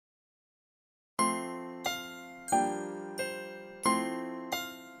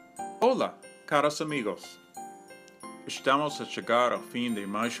Hola, caros amigos. Estamos a chegar ao fim de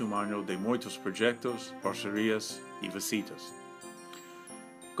mais ano de muitos projetos, parcerias e visitas.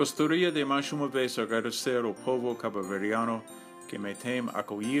 Gostaria de mais uma vez agradecer ao povo cabo-verdiano que me tem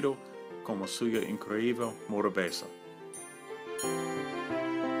acolhido com sua incrível morabeza.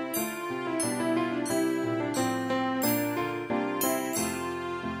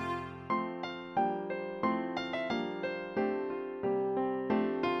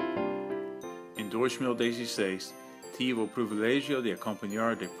 Em 2016, tive o privilégio de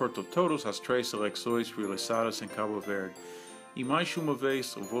acompanhar de perto todas as 3 eleições realizadas em Cabo Verde e mais uma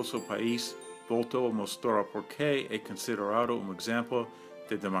vez o vosso país voltou a mostrar por que é considerado um exemplo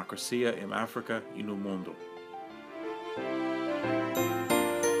de democracia em África e no mundo.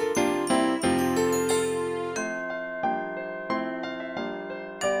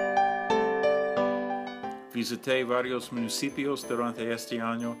 Visitei vários municípios durante este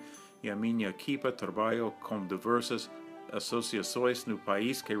ano e a minha equipa trabalha com diversas associações no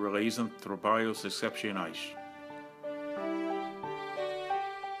país que realizam trabalhos excepcionais.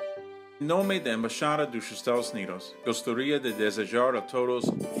 Em nome da Embaixada dos Estados Unidos, gostaria de desejar a todos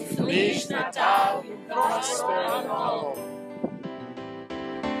Feliz Natal e próspero Ano Novo!